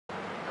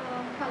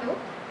Hello.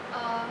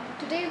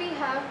 Today we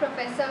have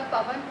Professor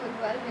Pawan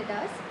Budhwar with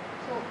us.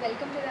 So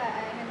welcome to the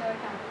Indore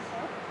campus,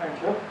 sir.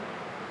 Thank you.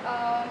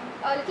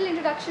 A little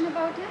introduction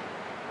about him.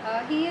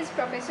 He is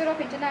Professor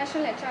of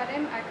International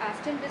HRM at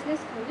Aston Business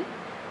School.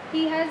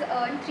 He has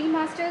earned 3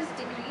 master's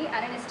degree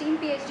and an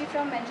esteemed PhD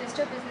from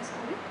Manchester Business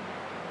School.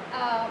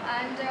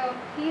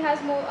 He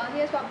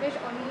has published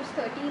almost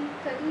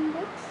 13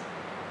 books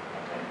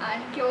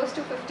and close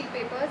to 50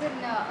 papers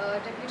in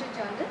reputed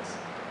journals.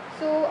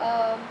 So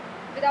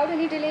without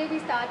any delay, we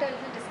start a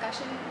little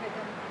discussion with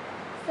him.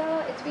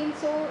 Sir, it's been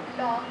so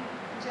long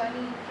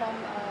journey from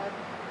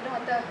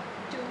Rohtak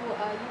to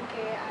UK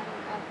and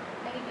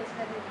many places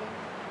that you've been.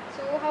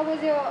 So how was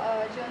your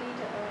journey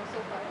so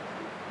far?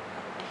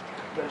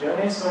 The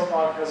journey so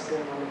far has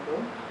been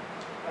wonderful.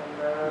 And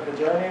the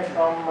journey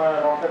from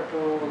Rohtak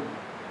to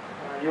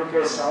UK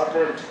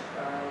started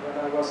when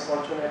I was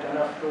fortunate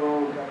enough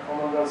to get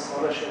Commonwealth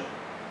scholarship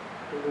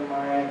to do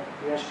my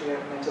PhD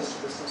at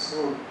Manchester Business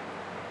School.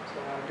 So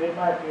I did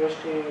my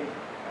PhD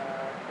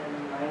in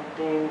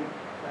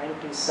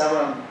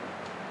 1997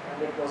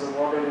 and it was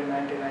awarded in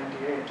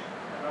 1998.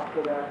 And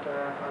after that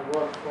I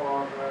worked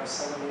for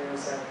 7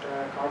 years at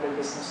Cardiff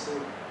Business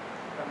School,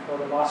 and for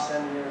the last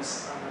 10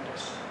 years I'm at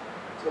Aston.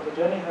 So the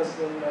journey has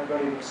been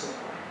very good so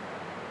far.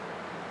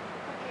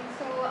 Okay,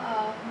 so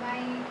my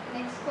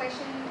next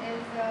question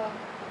is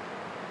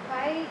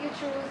why you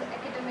chose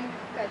academic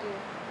career?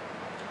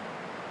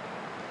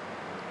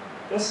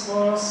 This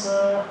was,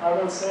 I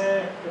will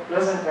say, a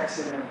pleasant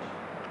accident.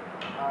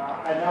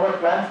 I never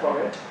planned for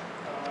it.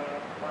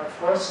 My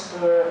first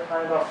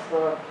kind of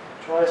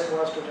choice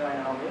was to join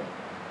army,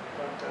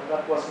 but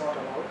that was not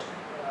allowed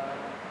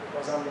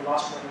because I'm the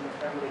last one in the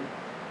family.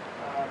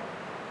 And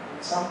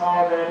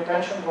somehow the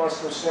intention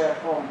was to stay at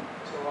home,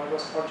 so I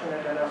was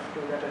fortunate enough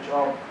to get a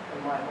job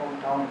in my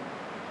hometown.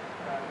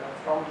 And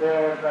from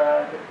there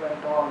it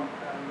went on,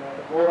 and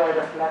the more I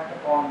reflect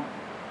upon,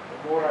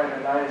 the more I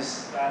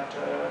realize that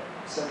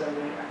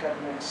certainly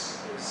academics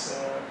is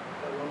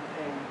the one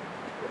thing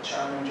which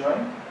I'm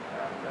enjoying,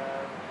 and the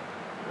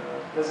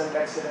pleasant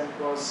accident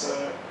was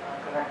a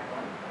correct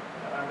one,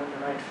 and I'm in the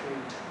right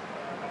field.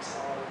 That's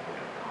how I would put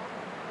it down.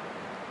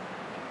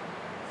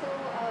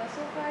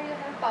 So far you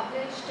have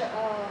published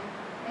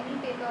many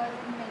papers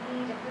in many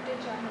reputed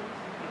journals.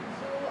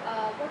 So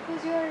what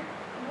was your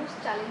most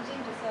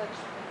challenging research?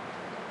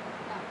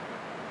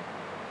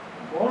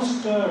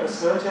 Most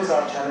researches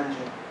are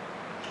challenging.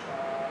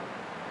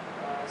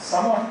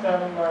 Some of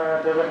them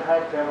they will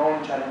have their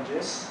own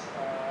challenges,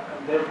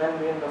 and they can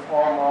be in the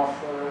form of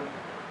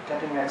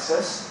getting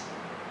access.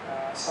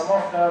 Some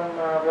of them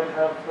will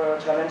have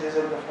challenges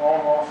in the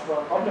form of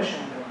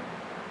publishing them,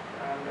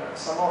 and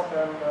some of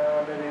them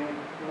maybe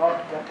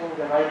not getting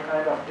the right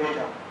kind of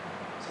data.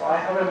 So I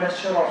have a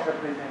mixture of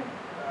everything.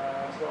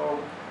 So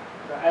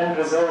the end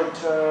result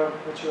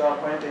which you are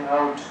pointing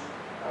out,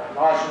 a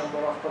large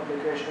number of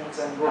publications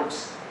and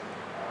books,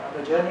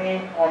 the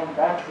journey on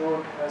that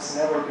route has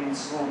never been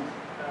smooth,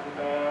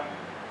 and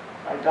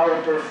I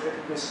doubt if it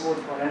will be smooth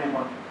for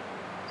anyone.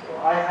 So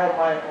I have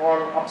my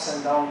all ups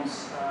and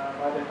downs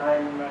by the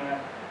time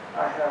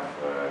I have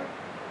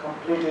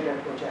completed a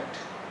project.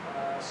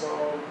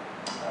 So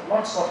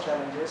lots of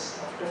challenges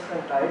of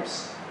different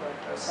types,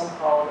 but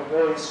somehow the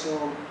way is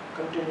to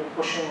continue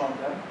pushing on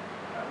them,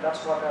 and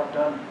that's what I've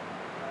done,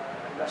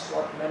 and that's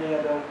what many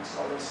other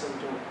scholars will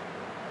do.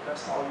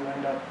 That's how you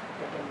end up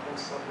getting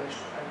things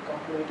published and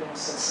completing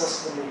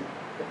successfully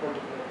a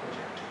particular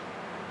project.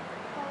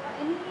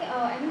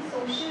 Any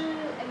social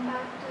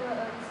impact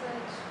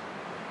research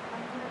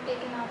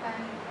taken up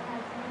and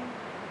has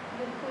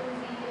with full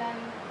zeal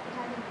and it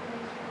has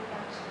influenced you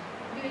much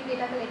during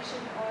data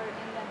collection or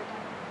any other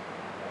time?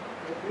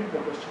 Repeat the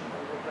question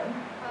one more time.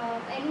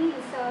 Any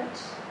research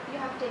you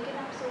have taken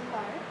up so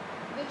far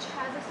which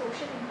has a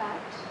social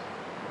impact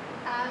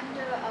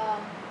and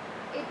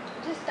it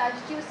just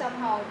touched you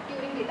somehow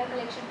during data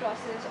collection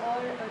process or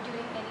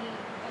during any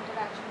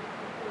interaction with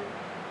people?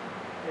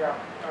 Yeah,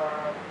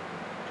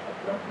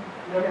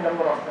 there are a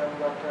number of them,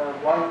 but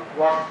one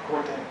worth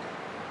quoting.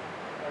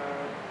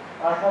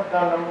 I have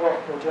done a number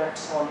of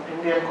projects on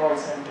Indian call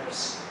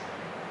centers,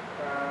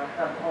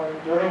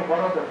 and during one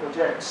of the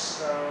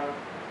projects,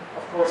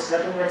 of course,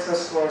 getting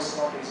access was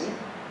not easy,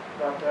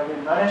 but we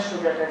managed to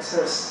get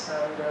access,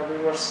 and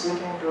we were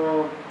speaking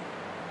to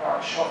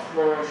shop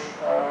floor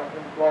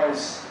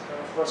employees,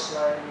 first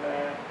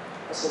line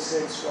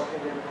associates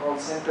working in the call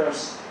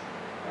centers,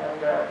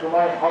 and to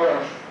my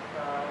horror,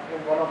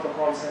 in one of the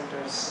call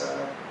centers,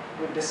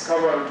 we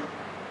discovered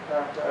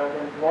that the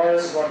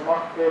employees were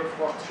not paid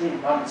for 3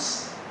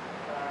 months,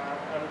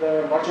 and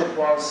the logic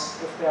was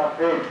if they are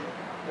paid,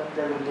 then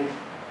they will leave,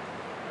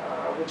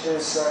 which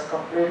is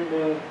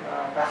completely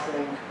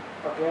baffling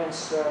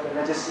against the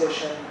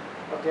legislation,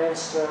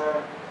 against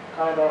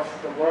kind of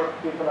the work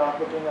people are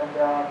putting, and they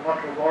are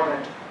not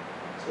rewarded.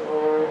 So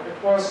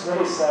it was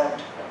very sad.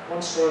 At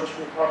one stage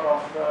we thought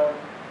of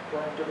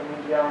going to the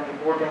media and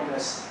reporting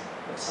this,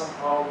 but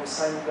somehow we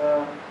signed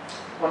the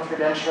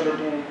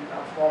confidentiality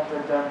formed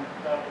with them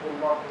that will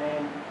not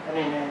name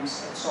any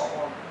names and so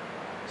on.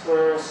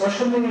 So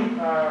socially,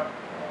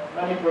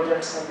 many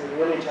projects can be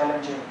really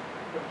challenging,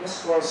 but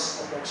this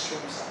was on the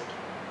extreme side.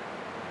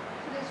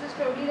 So this was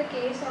probably the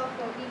case of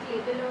weak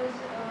labor laws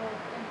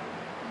in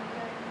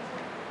India, I think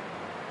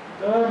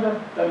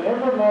so. The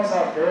labor laws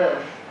are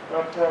there,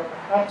 but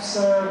perhaps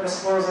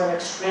this was an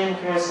extreme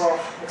case of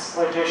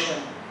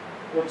exploitation,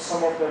 which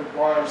some of the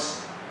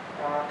employers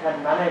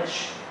can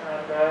manage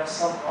and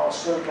somehow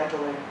still get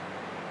away.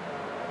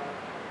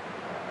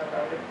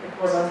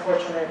 It was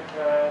unfortunate.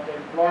 The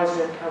employers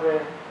didn't have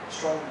a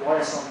strong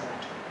voice on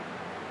that,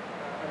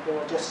 and they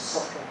were just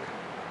suffering.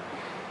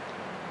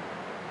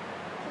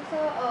 So,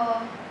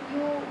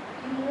 you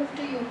moved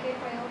to UK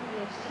for your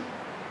PhD,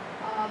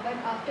 but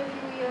after a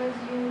few years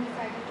you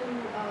decided to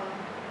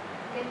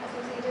get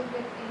associated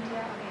with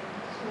India again.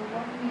 So,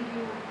 what made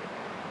you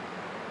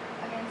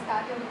again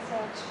start your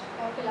research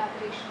or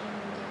collaboration in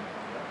India?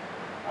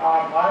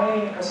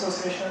 My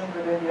association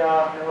with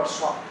India never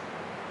stopped.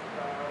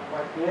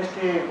 My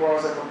PhD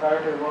was a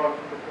comparative work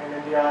between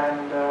India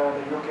and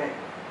the UK,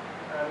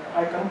 and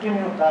I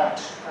continued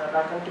that, and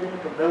I continue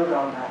to build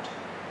on that.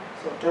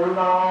 So till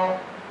now,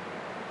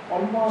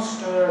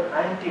 almost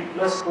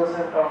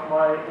 90+% of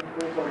my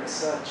empirical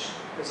research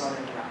is on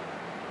India.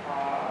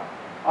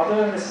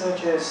 Other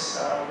researches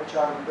which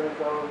are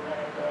empirical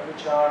and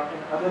which are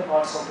in other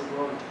parts of the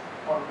world,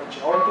 on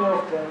majority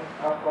of them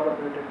I've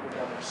collaborated with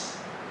others.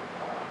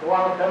 Though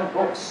I have done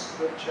books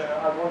which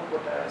I won't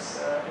put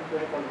as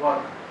empirical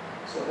work,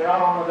 so they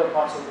are on other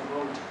parts of the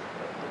world.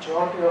 The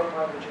majority of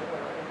my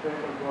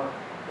empirical work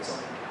is on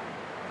India,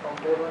 from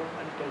day one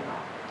until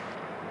now.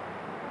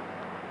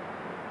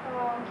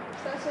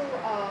 So,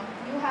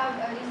 you have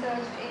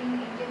researched in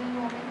Indian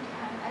environment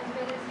and as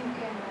well as UK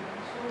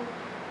environment. So,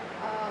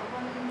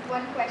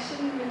 one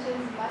question which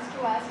is must to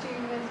ask to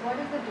you is what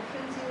is the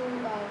difference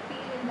you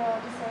feel in the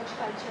research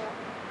culture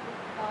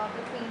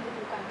between the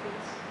two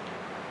countries?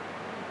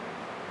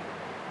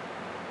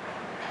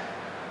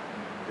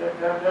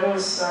 There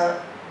is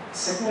a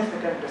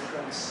significant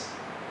difference.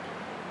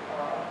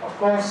 Of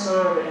course,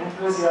 the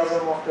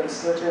enthusiasm of the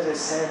researchers is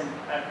same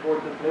at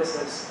both the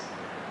places.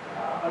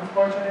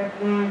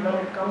 Unfortunately, when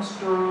it comes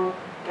to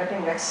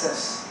getting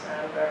access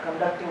and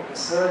conducting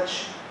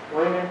research,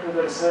 going into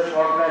the research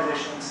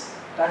organizations,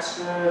 that's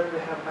where we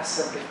have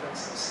massive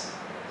differences.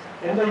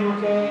 In the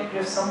UK,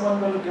 if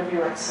someone will give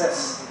you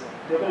access,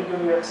 they will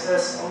give you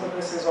access on the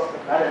basis of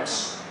the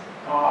merits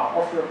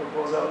of your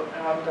proposal,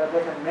 and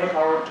they can make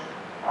out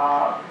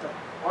the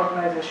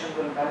organization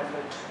will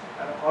benefit,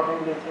 and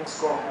accordingly things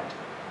go ahead.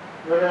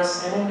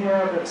 Whereas in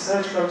India, the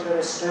research culture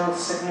is still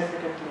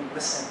significantly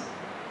missing.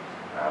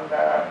 And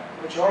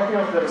majority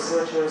of the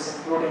researchers,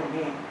 including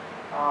me,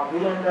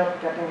 will end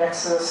up getting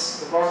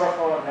access because of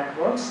our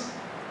networks.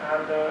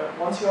 And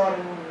once you are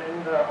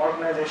in the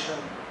organization,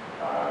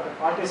 the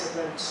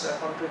participants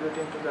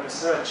contributing to the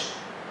research,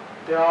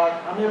 they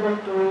are unable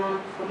to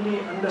fully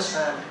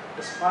understand,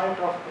 despite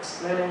of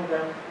explaining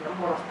them a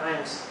number of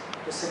times,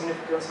 the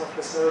significance of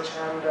research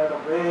and the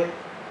way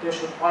they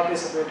should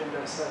participate in the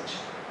research.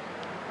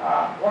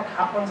 What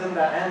happens in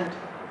the end,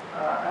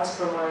 as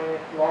per my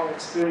long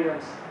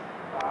experience,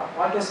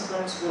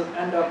 participants will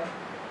end up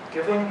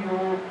giving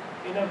you,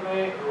 in a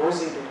way,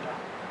 rosy data,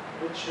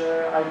 which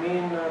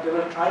they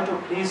will try to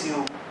please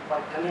you by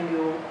telling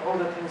you all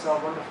the things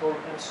are wonderful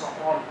and so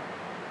on.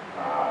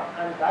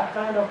 And that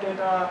kind of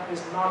data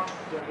is not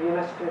the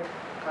realistic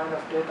kind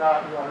of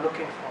data you are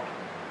looking for.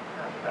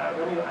 And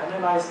when you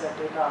analyze that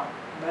data,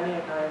 many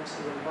times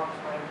you will not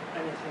find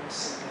anything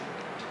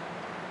significant.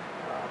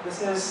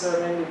 This is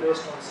mainly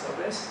based on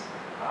surveys.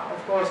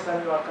 Of course,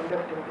 when you are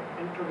conducting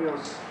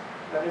interviews,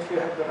 then if you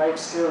have the right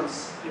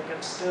skills, you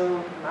can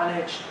still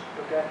manage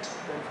to get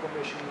the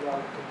information you are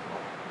looking for.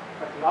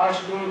 But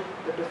largely,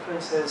 the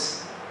difference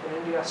is in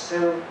India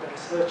still the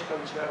research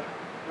culture,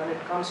 when it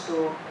comes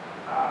to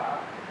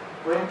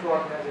going to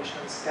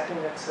organizations, getting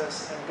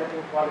access and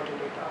getting quality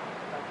data,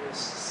 that is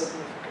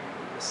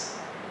significantly missing.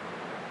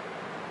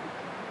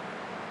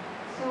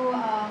 So,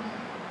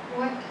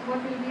 what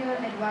will be your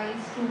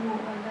advice to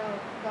all the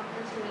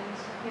doctoral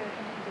students here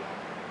in India?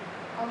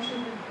 How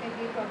should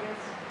they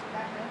progress?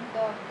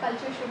 The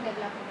culture should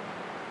develop.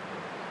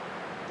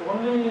 The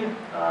only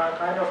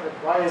kind of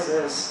advice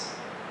is,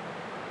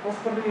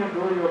 hopefully you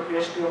do your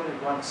PhD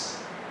only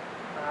once,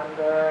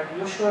 and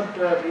you should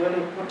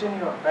really put in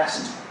your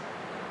best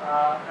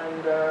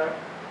and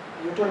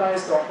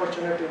utilize the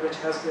opportunity which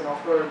has been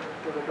offered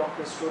to the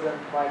doctoral student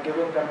by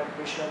giving them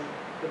admission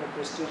in a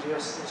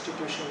prestigious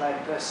institution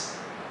like this,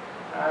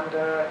 and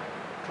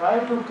try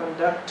to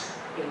conduct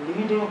a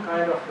leading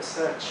kind of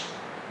research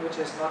which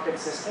is not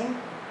existing,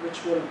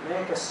 which will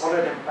make a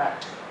solid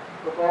impact,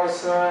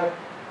 because a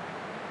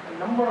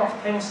number of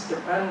things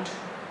depend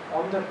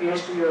on the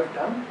PhD you have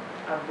done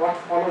and what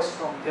follows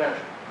from there,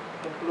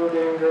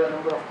 including the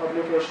number of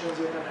publications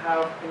you can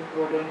have,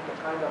 including the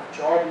kind of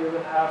job you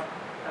will have,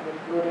 and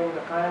including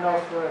the kind of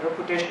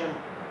reputation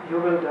you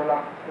will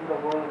develop in the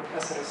world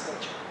as a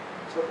researcher.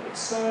 So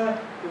it's the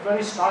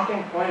very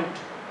starting point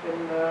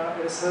in a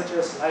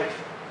researcher's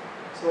life.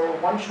 So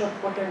one should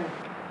put in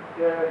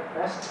their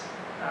best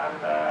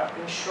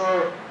and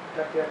ensure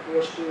that their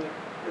PhD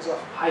is of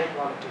high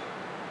quality.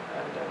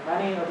 And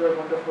many other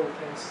wonderful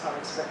things are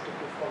expected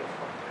to follow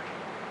from there.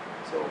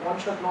 So one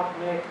should not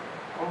make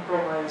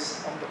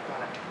compromise on the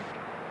quality.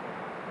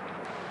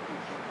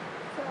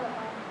 So,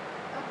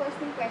 a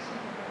personal question.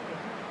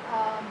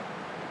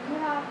 You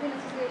have been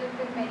associated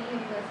with many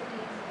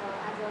universities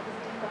as a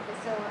visiting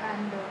professor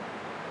and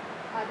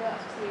other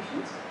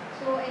associations.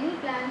 So, any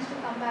plans to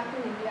come back to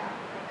India,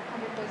 like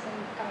 100%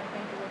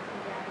 commitment towards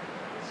India,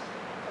 just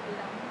settle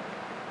down?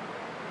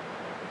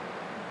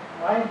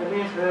 My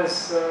belief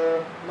is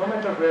no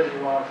matter where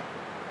you are,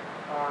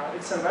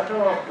 it's a matter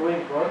of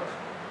doing work.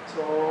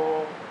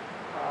 So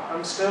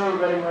I'm still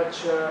very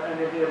much an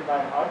Indian by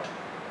heart,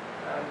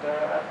 and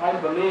I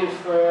believe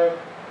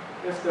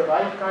if the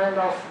right kind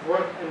of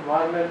work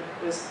environment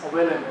is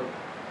available,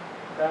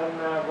 then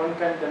one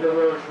can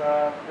deliver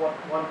what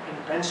one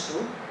intends to.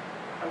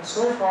 And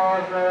so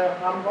far,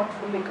 I'm not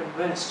fully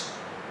convinced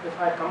if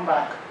I come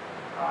back,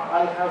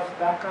 I'll have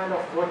that kind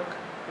of work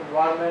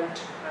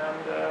environment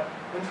and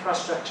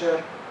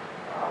infrastructure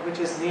which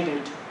is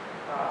needed,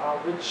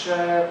 which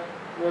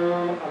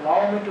will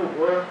allow me to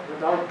work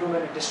without too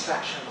many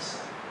distractions.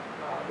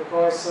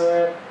 Because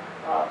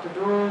to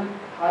do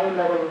high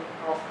level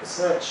of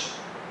research,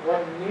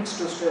 one needs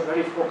to stay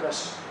very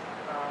focused.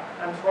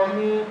 And for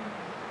me,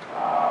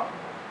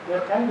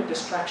 there can be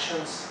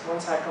distractions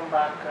once I come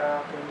back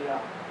to India,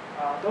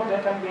 though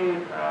they can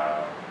be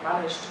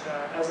managed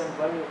as and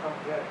when you come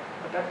here.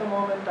 But at the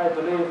moment, I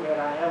believe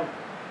where I am,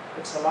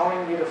 it's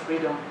allowing me the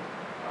freedom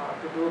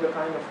to do the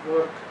kind of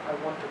work I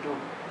want to do.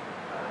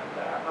 And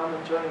I'm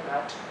enjoying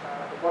that.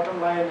 The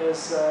bottom line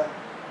is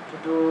to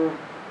do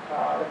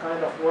the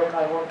kind of work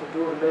I want to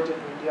do related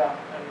to India,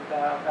 and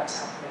that's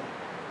happening.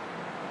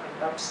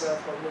 And that's,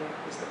 for me,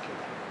 is the key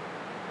thing.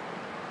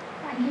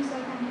 Thank you, sir.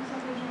 Thank you, sir,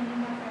 for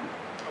joining us.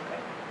 Okay.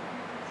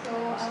 So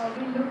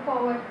we look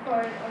forward for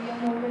your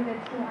more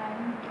visits to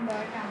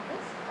Indore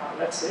campus.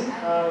 Let's see.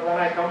 When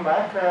I come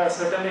back,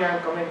 certainly I'm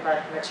coming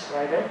back next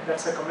Friday.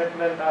 That's a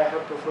commitment I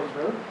have to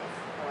fulfill.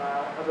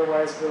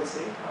 Otherwise, we'll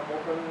see. I'm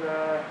open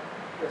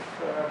if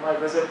my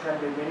visit can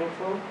be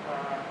meaningful.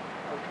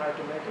 I'll try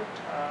to make it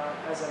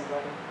as and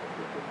when it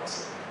will be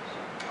possible.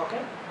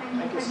 Okay?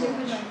 Thank you so for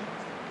much. joining us.